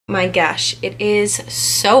My gosh, it is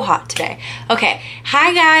so hot today. Okay,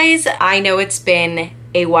 hi guys. I know it's been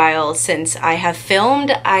a while since I have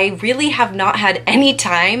filmed. I really have not had any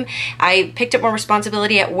time. I picked up more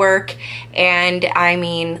responsibility at work and I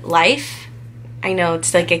mean life. I know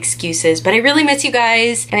it's like excuses, but I really miss you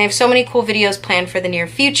guys and I have so many cool videos planned for the near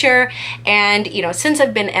future. And you know, since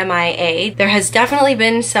I've been MIA, there has definitely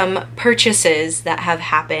been some purchases that have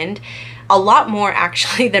happened. A lot more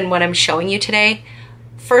actually than what I'm showing you today.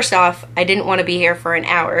 First off, I didn't want to be here for an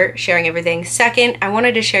hour sharing everything. Second, I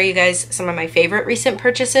wanted to share you guys some of my favorite recent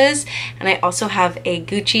purchases. And I also have a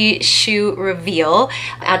Gucci shoe reveal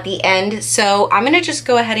at the end. So I'm going to just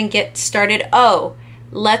go ahead and get started. Oh,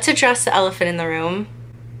 let's address the elephant in the room.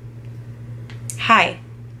 Hi.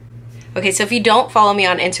 Okay, so if you don't follow me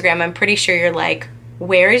on Instagram, I'm pretty sure you're like,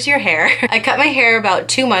 where is your hair? I cut my hair about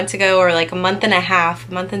 2 months ago, or like a month and a half,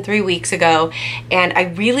 a month and 3 weeks ago. And I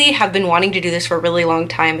really have been wanting to do this for a really long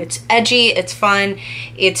time. It's edgy, it's fun.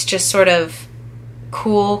 It's just sort of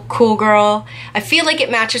cool girl. I feel like it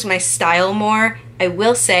matches my style more. I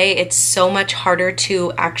will say it's so much harder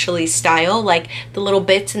to actually style, like the little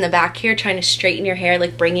bits in the back here, trying to straighten your hair,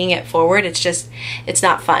 like bringing it forward. It's just, it's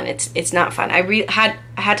not fun. It's not fun. I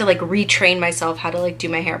had to like retrain myself how to like do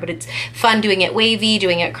my hair, but it's fun doing it wavy,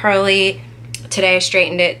 doing it curly. Today I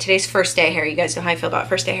straightened it. Today's first day hair. You guys know how I feel about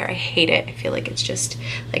first day hair. I hate it. I feel like it's just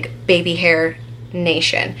like baby hair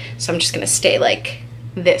nation. So I'm just gonna stay like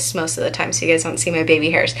this most of the time so you guys don't see my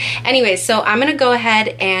baby hairs. Anyways, so I'm gonna go ahead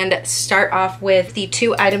and start off with the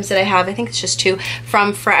 2 items that I have. I think it's just 2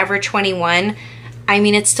 from Forever 21. I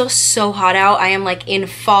mean, it's still so hot out. I am like in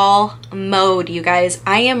fall mode, you guys.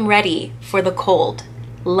 I am ready for the cold.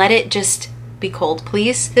 Let it just be cold,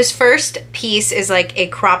 please. This first piece is like a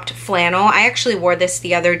cropped flannel. I actually wore this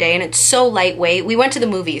the other day and it's so lightweight. We went to the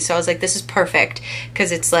movies, so I was like, this is perfect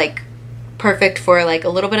because it's like perfect for like a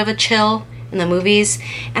little bit of a chill in the movies.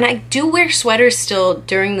 And I do wear sweaters still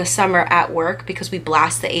during the summer at work because we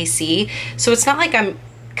blast the AC. So it's not like I'm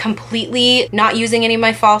completely not using any of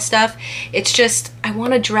my fall stuff. It's just I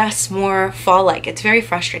want to dress more fall-like. It's very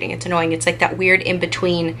frustrating. It's annoying. It's like that weird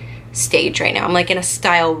in-between stage right now. I'm like in a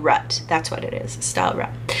style rut. That's what it is, a style rut.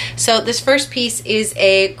 So this first piece is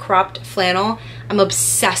a cropped flannel. I'm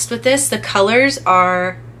obsessed with this. The colors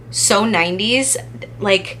are so 90s.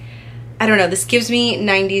 Like, I don't know, this gives me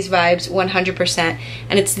 90s vibes 100%,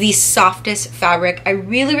 and it's the softest fabric. I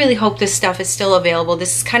really hope this stuff is still available.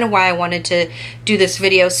 This is kind of why I wanted to do this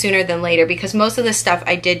video sooner than later, because most of this stuff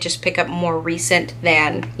I did just pick up more recent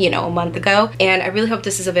than, you know, a month ago, and I really hope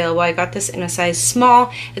this is available. I got this in a size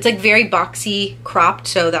small. It's like very boxy cropped,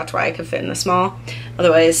 so that's why I could fit in the small.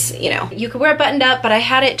 Otherwise, you know, you could wear it buttoned up, but I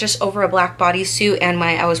had it just over a black bodysuit, and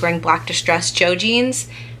I was wearing black distressed Joe jeans.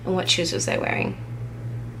 And what shoes was I wearing?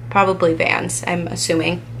 Probably Vans, I'm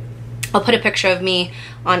assuming. I'll put a picture of me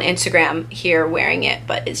on Instagram here wearing it,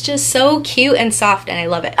 but it's just so cute and soft and I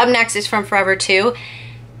love it. Up next is from Forever 2.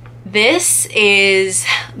 This is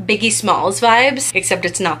Biggie Smalls vibes, except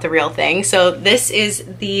it's not the real thing. So this is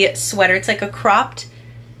the sweater. It's like a cropped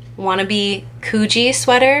wannabe Coogee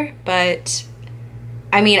sweater, but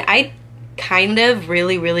I mean, I kind of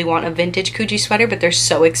really want a vintage Coogee sweater, but they're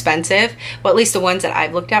so expensive. Well, at least the ones that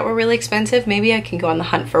I've looked at were really expensive. Maybe I can go on the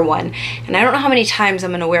hunt for one. And I don't know how many times I'm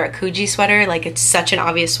gonna wear a Coogee sweater. Like, it's such an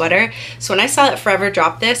obvious sweater. So when I saw that Forever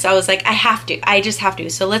dropped this, I was like, I have to. I just have to.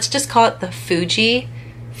 So let's just call it the Foogi.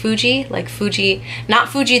 Foogi? Like Fuji. Not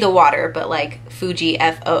Fuji the water, but like Foogi,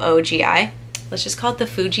 F-O-O-G-I. Let's just call it the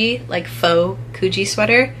Foogi, like faux Coogee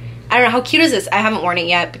sweater. I don't know, how cute is this? I haven't worn it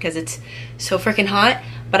yet because it's so freaking hot,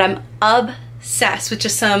 but I'm obsessed with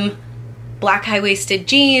just some black high-waisted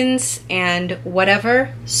jeans and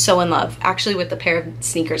whatever. So in love. Actually, with the pair of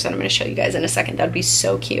sneakers that I'm gonna show you guys in a second. That'd be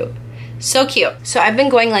so cute. So cute. So I've been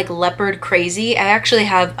going like leopard crazy. I actually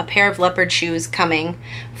have a pair of leopard shoes coming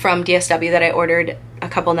from DSW that I ordered a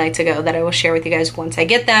couple nights ago that I will share with you guys once I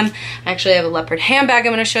get them. I actually have a leopard handbag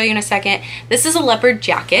I'm gonna show you in a second. This is a leopard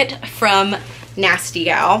jacket from Nasty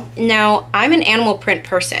Gal. Now, I'm an animal print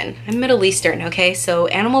person. I'm Middle Eastern, okay? So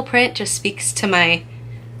animal print just speaks to my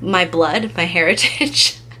blood, my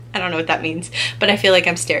heritage. I don't know what that means, but I feel like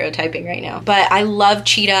I'm stereotyping right now. But I love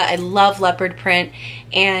cheetah, I love leopard print,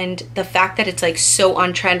 and the fact that it's like so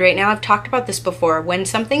on trend right now, I've talked about this before. When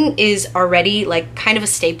something is already like kind of a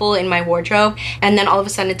staple in my wardrobe, and then all of a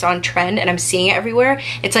sudden it's on trend and I'm seeing it everywhere,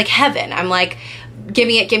 it's like heaven. I'm like, give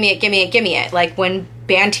me it, give me it, give me it, give me it. Like when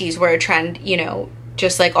band tees were a trend, you know,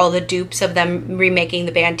 just like all the dupes of them remaking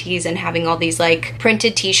the band tees and having all these like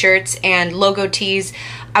printed t-shirts and logo tees.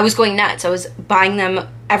 I was going nuts. I was buying them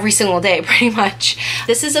every single day pretty much.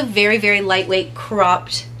 This is a very lightweight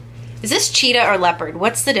cropped Is this cheetah or leopard?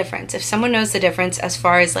 What's the difference? If someone knows the difference as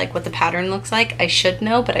far as like what the pattern looks like, I should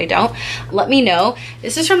know, but I don't. Let me know.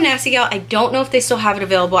 This is from Nasty Gal. I don't know if they still have it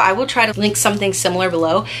available. I will try to link something similar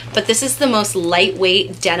below, but this is the most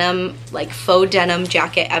lightweight denim, like faux denim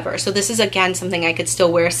jacket ever. So this is again something I could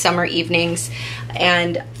still wear summer evenings,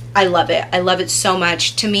 and I love it. I love it so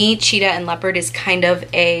much. To me, cheetah and leopard is kind of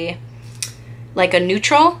a, like a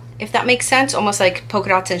neutral, if that makes sense, almost like polka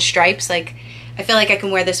dots and stripes. Like, I feel like I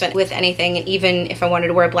can wear this with anything, even if I wanted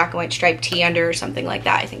to wear a black and white striped tee under or something like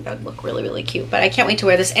that. I think that would look really, really cute. But I can't wait to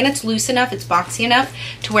wear this, and it's loose enough, it's boxy enough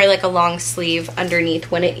to wear like a long sleeve underneath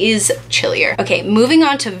when it is chillier. Okay, moving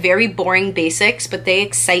on to very boring basics, but they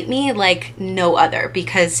excite me like no other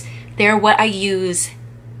because they're what I use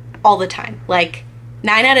all the time. Like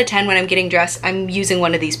 9 out of 10 when I'm getting dressed, I'm using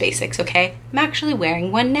one of these basics, okay? I'm actually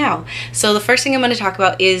wearing one now. So the first thing I'm gonna talk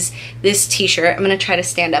about is this t-shirt. I'm gonna try to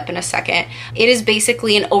stand up in a second. It is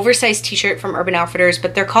basically an oversized t-shirt from Urban Outfitters,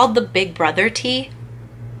 but they're called the Big Brother tee,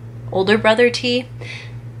 older brother tee.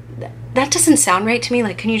 That doesn't sound right to me.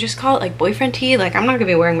 Like, can you just call it like boyfriend tee? Like, I'm not gonna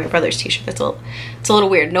be wearing my brother's t-shirt. It's a little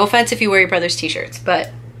weird. No offense if you wear your brother's t-shirts, but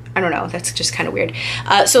I don't know, that's just kind of weird.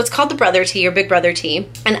 So it's called the Brother Tee or Big Brother Tee,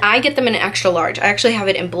 and I get them in an extra large. I actually have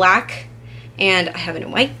it in black, and I have it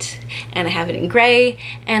in white, and I have it in gray,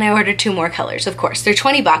 and I ordered 2 more colors, of course. They're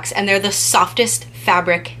 20 bucks, and they're the softest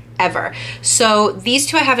fabric ever. So these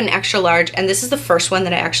 2 I have an extra large, and this is the first one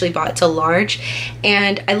that I actually bought. It's a large,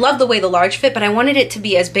 and I love the way the large fit, but I wanted it to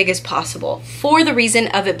be as big as possible for the reason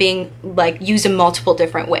of it being like used in multiple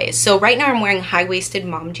different ways. So right now I'm wearing high-waisted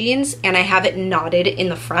mom jeans, and I have it knotted in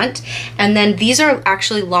the front, and then these are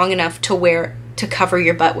actually long enough to wear to cover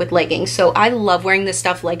your butt with leggings. So I love wearing this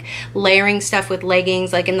stuff, like layering stuff with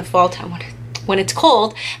leggings, like in the fall time when it's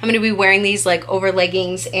cold. I'm gonna be wearing these like over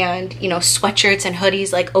leggings and, you know, sweatshirts and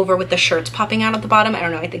hoodies like over with the shirts popping out at the bottom. I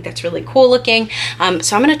don't know, I think that's really cool looking.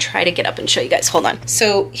 So I'm gonna try to get up and show you guys. Hold on.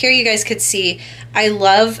 So here you guys could see, I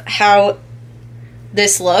love how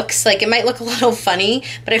this looks. Like, it might look a little funny,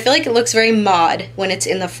 but I feel like it looks very mod when it's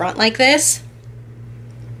in the front like this.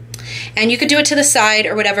 And you could do it to the side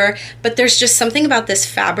or whatever, but there's just something about this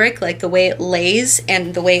fabric, like the way it lays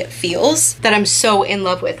and the way it feels, that I'm so in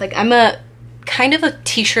love with. Like, I'm a kind of a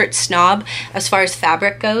t-shirt snob as far as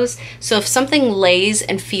fabric goes, so if something lays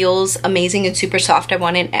and feels amazing and super soft, I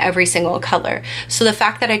want it in every single color. So the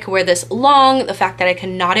fact that I could wear this long, the fact that I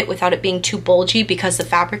can knot it without it being too bulgy because the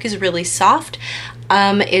fabric is really soft,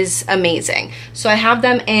 is amazing. So I have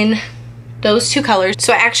them in those 2 colors.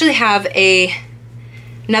 So I actually have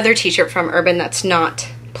another t-shirt from Urban that's not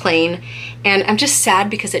plain, and I'm just sad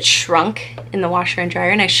because it shrunk in the washer and dryer,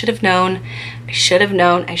 and I should have known. I should have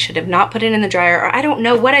not put it in the dryer, or I don't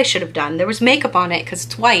know what I should have done. There was makeup on it because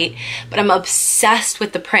it's white, but I'm obsessed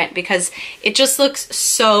with the print because it just looks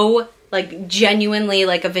so like genuinely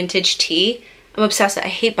like a vintage tee. I'm obsessed. I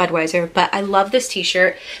hate Budweiser, but I love this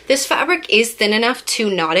t-shirt. This fabric is thin enough to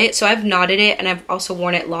knot it, so I've knotted it, and I've also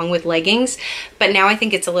worn it long with leggings, but now I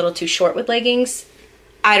think it's a little too short with leggings.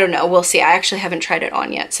 I don't know, we'll see. I actually haven't tried it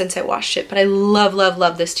on yet since I washed it, but I love, love,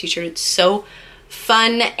 love this t-shirt. It's so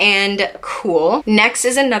fun and cool. Next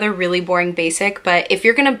is another really boring basic, but if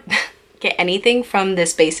you're gonna get anything from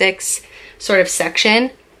this basics sort of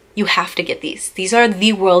section, you have to get these. These are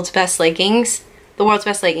the world's best leggings. The world's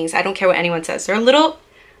best leggings. I don't care what anyone says. They're a little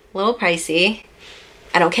pricey.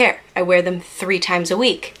 I don't care. I wear them 3 times a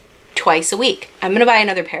week. Twice a week. I'm gonna buy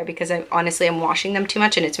another pair because honestly I'm washing them too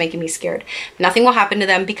much and it's making me scared. Nothing will happen to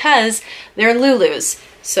them because they're Lulu's.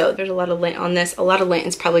 So there's a lot of lint on this. A lot of lint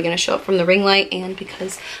is probably gonna show up from the ring light and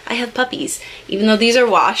because I have puppies, even though these are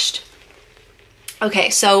washed. Okay,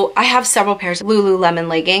 so I have several pairs of Lululemon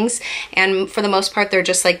leggings, and for the most part they're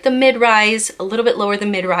just like the mid-rise, a little bit lower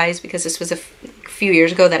than mid-rise because this was a few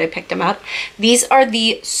years ago that I picked them up. These are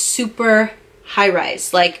the super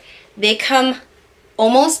high-rise. Like, they come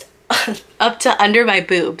almost up to under my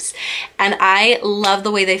boobs, and I love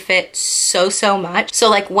the way they fit so much. So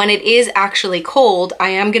like when it is actually cold, I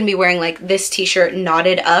am gonna be wearing like this t-shirt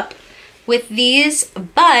knotted up with these,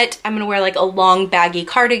 but I'm gonna wear like a long baggy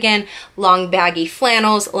cardigan, long baggy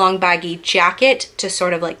flannels, long baggy jacket to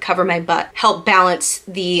sort of like cover my butt, help balance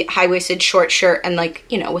the high-waisted short shirt, and like,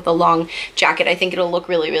 you know, with a long jacket, I think it'll look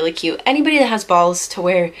really cute. Anybody that has balls to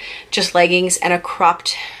wear just leggings and a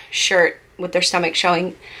cropped shirt with their stomach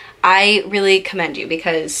showing, I really commend you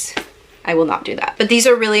because I will not do that. But these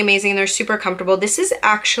are really amazing and they're super comfortable. This is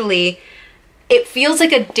actually, it feels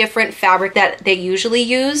like a different fabric that they usually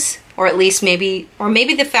use, or at least maybe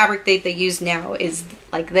the fabric they use now is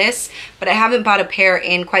like this, but I haven't bought a pair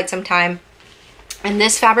in quite some time. And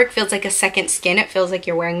this fabric feels like a second skin. It feels like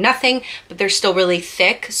you're wearing nothing, but they're still really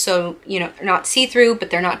thick. So, you know, not see-through, but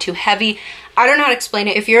they're not too heavy. I don't know how to explain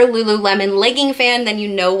it. If you're a Lululemon legging fan, then you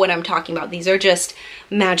know what I'm talking about. These are just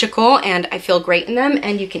magical and I feel great in them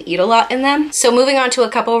and you can eat a lot in them. So moving on to a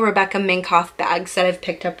couple of Rebecca Minkoff bags that I've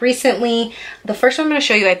picked up recently. The first one I'm gonna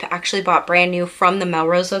show you, I actually bought brand new from the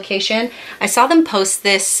Melrose location. I saw them post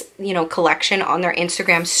this, you know, collection on their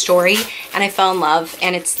Instagram story and I fell in love,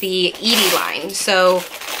 and it's the Edie line. So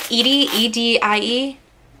Edie, E-D-I-E,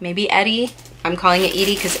 maybe Edie. I'm calling it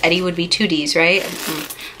Edie because Edie would be two D's, right?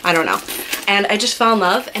 I don't know. And I just fell in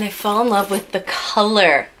love, and I fell in love with the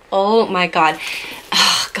color. Oh my God.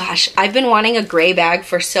 Oh gosh, I've been wanting a gray bag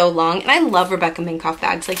for so long, and I love Rebecca Minkoff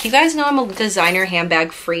bags. Like, you guys know I'm a designer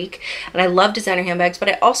handbag freak, and I love designer handbags, but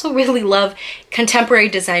I also really love contemporary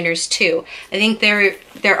designers too. I think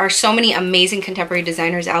there are so many amazing contemporary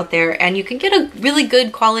designers out there, and you can get a really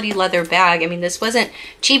good quality leather bag. I mean, this wasn't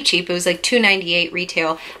cheap. It was like $2.98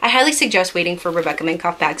 retail. I highly suggest waiting for Rebecca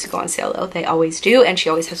Minkoff bags to go on sale though. They always do, and she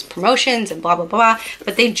always has promotions and blah, blah, blah.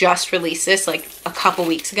 But they just released this like a couple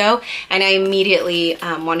weeks ago, and I immediately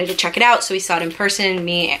wanted to check it out. So we saw it in person.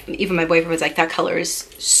 Even my boyfriend was like, that color is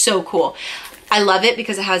so cool. I love it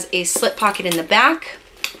because it has a slip pocket in the back,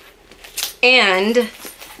 and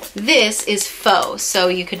this is faux, so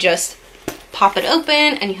you could just pop it open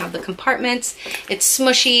and you have the compartments. It's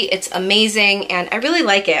smushy, it's amazing, and I really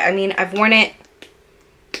like it. I mean, I've worn it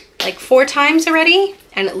like 4 times already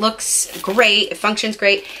and it looks great. It functions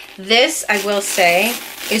great. This, I will say,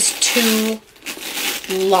 is too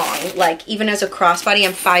long. Like, even as a crossbody,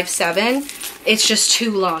 I'm 5'7". It's just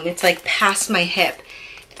too long. It's like past my hip,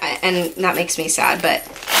 and that makes me sad, but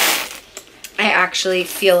I actually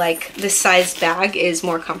feel like this size bag is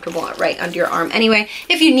more comfortable right under your arm. Anyway,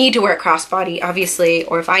 if you need to wear a crossbody, obviously,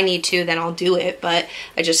 or if I need to, then I'll do it, but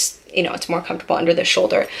I just, you know, it's more comfortable under the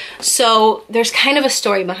shoulder. So there's kind of a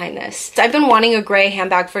story behind this. I've been wanting a gray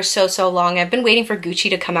handbag for so long. I've been waiting for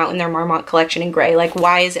Gucci to come out in their Marmont collection in gray. Like,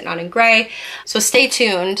 why is it not in gray? So stay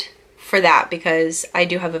tuned for that, because I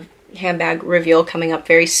do have a handbag reveal coming up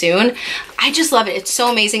very soon. I just love it. It's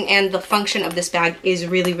so amazing, and the function of this bag is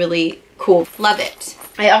really, really cool. Love it.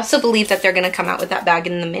 I also believe that they're gonna come out with that bag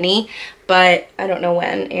in the mini, but I don't know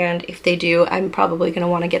when, and if they do, I'm probably gonna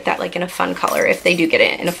wanna get that like in a fun color, if they do get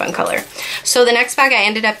it in a fun color. So the next bag I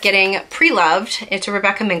ended up getting pre-loved. It's a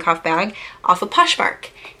Rebecca Minkoff bag off of Poshmark.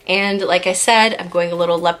 And like I said, I'm going a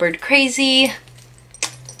little leopard crazy.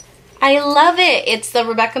 I love it. It's the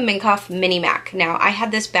Rebecca Minkoff Mini Mac. Now, I had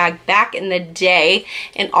this bag back in the day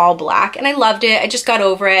in all black, and I loved it. I just got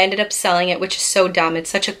over it. I ended up selling it, which is so dumb. It's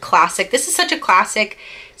such a classic. This is such a classic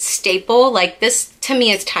staple. Like, this to me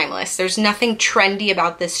is timeless. There's nothing trendy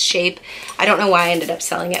about this shape. I don't know why I ended up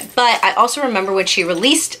selling it, but I also remember when she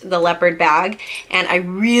released the leopard bag, and I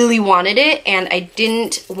really wanted it, and I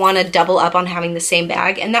didn't want to double up on having the same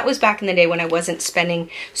bag, and that was back in the day when I wasn't spending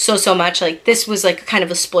so much. Like, this was like kind of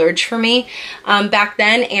a splurge for me back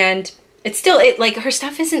then, and it's still, like, her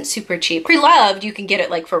stuff isn't super cheap. Pre-loved, you can get it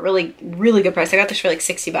like for a really good price. I got this for like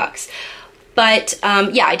 60 bucks. But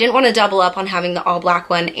yeah, I didn't want to double up on having the all black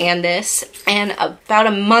one and this. And about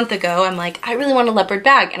a month ago, I'm like, I really want a leopard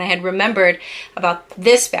bag. And I had remembered about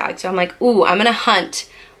this bag. So I'm like, ooh, I'm going to hunt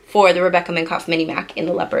for the Rebecca Minkoff Mini Mac in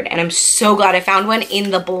the leopard. And I'm so glad I found one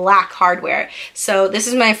in the black hardware. So this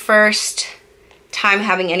is my first time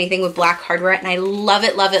having anything with black hardware, and I love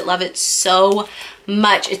it, love it, love it so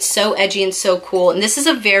much. It's so edgy and so cool, and this is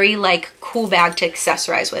a very like cool bag to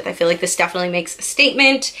accessorize with. I feel like this definitely makes a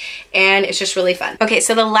statement, and it's just really fun. Okay,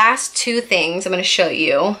 so the last 2 things I'm going to show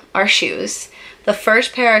you are shoes. The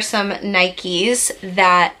first pair are some Nikes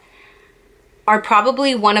that are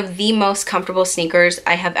probably one of the most comfortable sneakers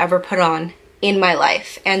I have ever put on in my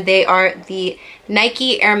life, and they are the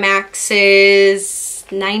Nike Air Maxes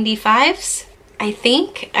 95s. I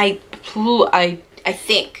think, I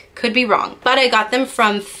think, could be wrong, but I got them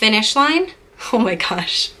from Finish Line. Oh my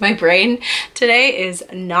gosh, my brain today is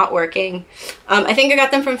not working. I think I got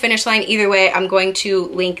them from Finish Line. Either way, I'm going to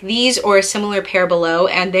link these or a similar pair below,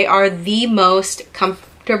 and they are the most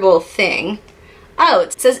comfortable thing. Oh,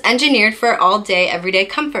 it says engineered for all day, everyday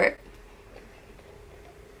comfort.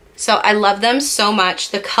 So I love them so much.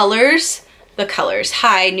 The colors,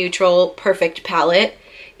 high, neutral, perfect palette.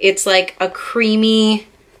 It's like a creamy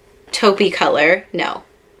taupey color. No,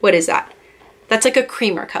 what is that? That's like a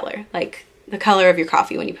creamer color, like the color of your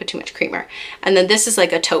coffee when you put too much creamer. And then this is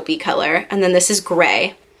like a taupey color. And then this is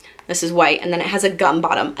gray. This is white. And then it has a gum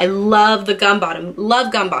bottom. I love the gum bottom.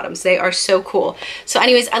 Love gum bottoms. They are so cool. So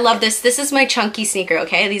anyways, I love this. This is my chunky sneaker,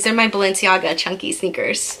 okay? These are my Balenciaga chunky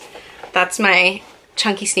sneakers. That's my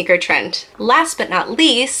chunky sneaker trend. Last but not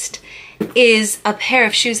least is a pair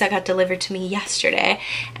of shoes that got delivered to me yesterday,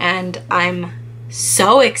 and I'm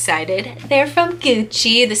so excited. They're from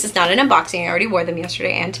Gucci. This is not an unboxing. I already wore them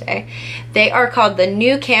yesterday and today. They are called the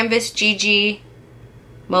New Canvas GG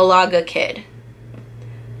Malaga Kid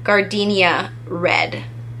Gardenia Red.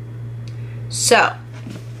 So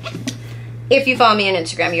if you follow me on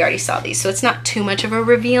Instagram, you already saw these, so it's not too much of a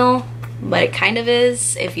reveal, but it kind of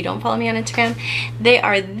is if you don't follow me on Instagram. They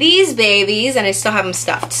are these babies, and I still have them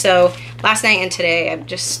stuffed. So last night and today, I'm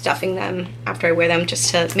just stuffing them after I wear them,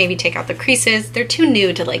 just to maybe take out the creases. They're too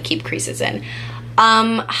new to like keep creases in.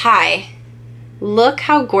 Hi, look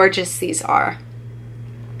how gorgeous these are.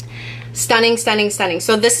 Stunning, stunning, stunning.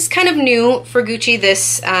 So this is kind of new for Gucci,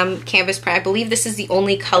 this canvas print. I believe this is the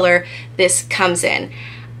only color this comes in.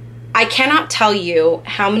 I cannot tell you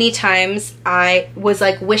how many times I was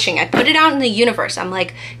like wishing, I put it out in the universe. I'm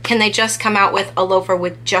like, can they just come out with a loafer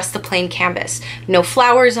with just the plain canvas? No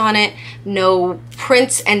flowers on it, no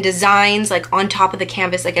prints and designs like on top of the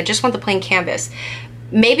canvas. Like I just want the plain canvas.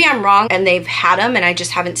 Maybe I'm wrong and they've had them and I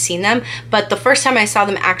just haven't seen them. But the first time I saw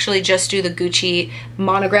them actually just do the Gucci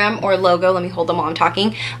monogram or logo, let me hold them while I'm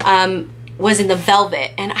talking, was in the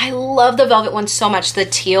velvet. And I love the velvet one so much. The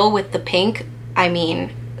teal with the pink, I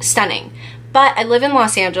mean, stunning. But I live in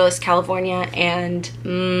Los Angeles, California, and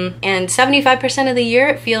 75% of the year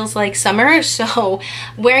it feels like summer, so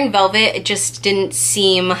wearing velvet, it just didn't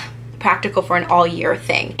seem practical for an all year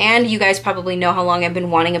thing. And you guys probably know how long I've been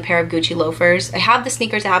wanting a pair of Gucci loafers. I have the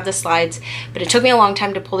sneakers, I have the slides, but it took me a long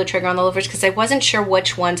time to pull the trigger on the loafers because I wasn't sure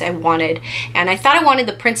which ones I wanted. And I thought I wanted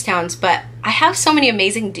the Princetowns, but I have so many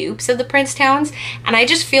amazing dupes of the Princetowns, and I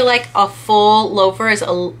just feel like a full loafer is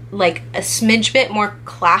like a smidge bit more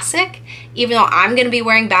classic. Even though I'm gonna be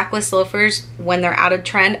wearing backless loafers when they're out of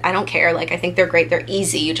trend, I don't care. Like I think they're great, they're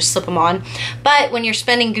easy, you just slip them on. But when you're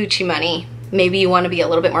spending Gucci money, maybe you want to be a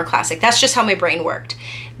little bit more classic. That's just how my brain worked.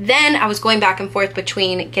 Then I was going back and forth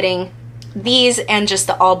between getting these and just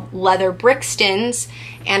the all leather Brixtons,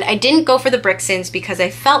 and I didn't go for the Brixtons because I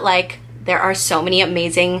felt like there are so many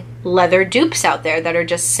amazing leather dupes out there that are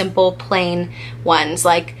just simple plain ones.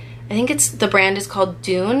 Like I think it's, the brand is called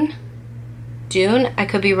Dune, I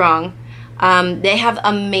could be wrong. They have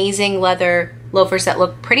amazing leather loafers that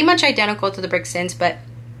look pretty much identical to the Brixtons, but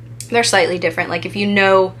they're slightly different. Like if you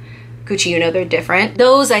know Gucci, you know they're different.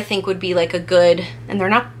 Those I think would be like a good, and they're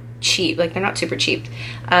not cheap, like they're not super cheap.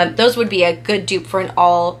 Those would be a good dupe for an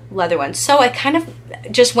all leather one. So I kind of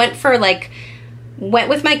just went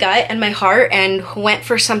with my gut and my heart and went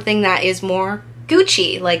for something that is more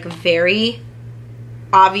Gucci, like very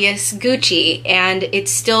obvious Gucci, and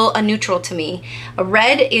it's still a neutral to me. A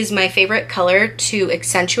red is my favorite color to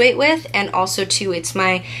accentuate with, and also too, it's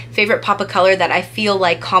my favorite pop of color that I feel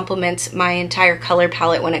like complements my entire color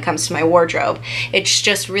palette when it comes to my wardrobe. It's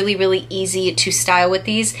just really, really easy to style with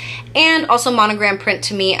these. And also monogram print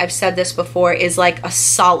to me, I've said this before, is like a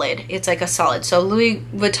solid. It's like a solid. So Louis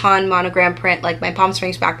Vuitton monogram print, like my Palm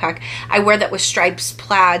Springs backpack, I wear that with stripes,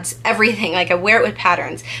 plaids, everything. Like I wear it with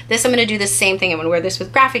patterns. This, I'm gonna do the same thing. I'm gonna wear this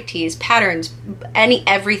with graphic tees, patterns,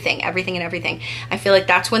 everything. I feel like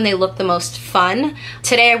that's when they look the most fun.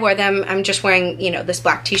 Today I wore them, I'm just wearing, you know, this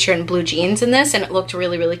black t-shirt and blue jeans in this, and it looked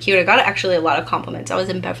really, really cute. I got actually a lot of compliments. I was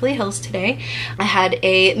in Beverly Hills today. I had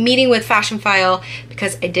a meeting with Fashion File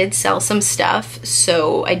because I did sell some stuff,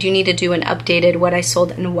 so I do need to do an updated what I sold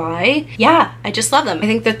and why. Yeah, I just love them. I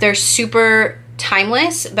think that they're super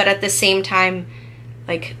timeless, but at the same time,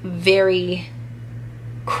 like very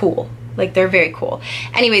cool. Like they're very cool.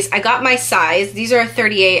 Anyways, I got my size. These are a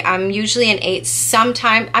 38. I'm usually an 8.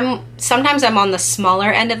 Sometimes I'm on the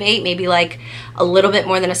smaller end of 8, maybe like a little bit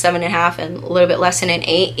more than a 7.5 and a little bit less than an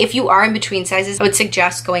 8. If you are in between sizes, I would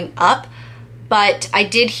suggest going up. But I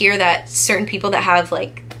did hear that certain people that have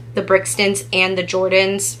like the Brixtons and the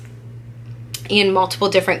Jordans in multiple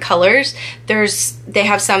different colors, they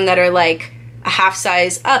have some that are like a half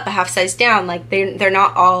size up, a half size down. Like they're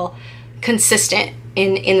not all consistent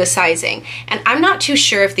in the sizing. And I'm not too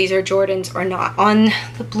sure if these are Jordans or not. On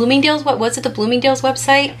the Bloomingdale's, what was it, the Bloomingdale's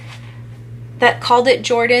website that called it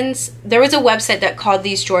Jordans? There was a website that called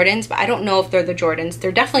these Jordans, but I don't know if they're the Jordans.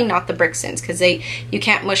 They're definitely not the Brixtons because you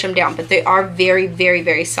can't mush them down, but they are very, very,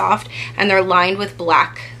 very soft, and they're lined with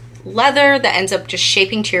black leather that ends up just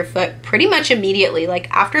shaping to your foot pretty much immediately. Like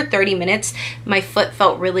after 30 minutes, my foot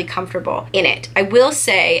felt really comfortable in it. I will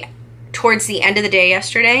say towards the end of the day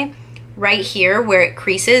yesterday, right here where it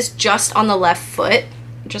creases, just on the left foot,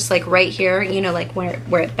 just like right here, you know, like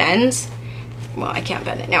where it bends. Well, I can't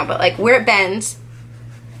bend it now, but like where it bends,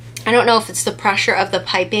 I don't know if it's the pressure of the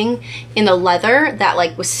piping in the leather that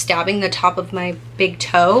like was stabbing the top of my big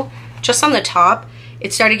toe, just on the top.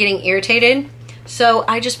 It started getting irritated. So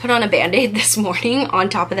I just put on a Band-Aid this morning on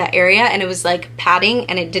top of that area, and it was like padding,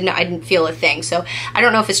 and I didn't feel a thing. So I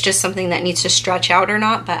don't know if it's just something that needs to stretch out or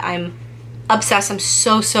not, but I'm obsessed. I'm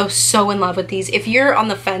so in love with these. If you're on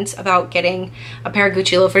the fence about getting a pair of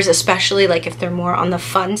Gucci loafers, especially like if they're more on the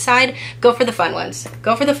fun side, go for the fun ones.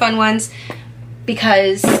 Go for the fun ones,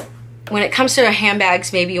 because when it comes to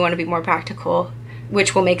handbags, maybe you want to be more practical,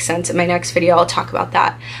 which will make sense in my next video. I'll talk about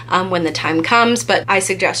that when the time comes, but I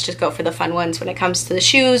suggest just go for the fun ones when it comes to the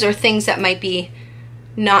shoes or things that might be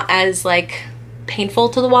not as like painful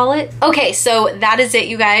to the wallet. Okay, so that is it,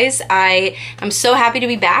 you guys. I am so happy to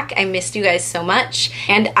be back. I missed you guys so much,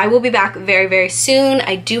 and I will be back very soon.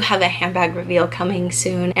 I do have a handbag reveal coming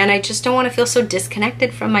soon, and I just don't want to feel so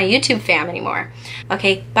disconnected from my YouTube fam anymore.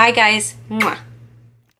 Okay, bye guys. Mwah.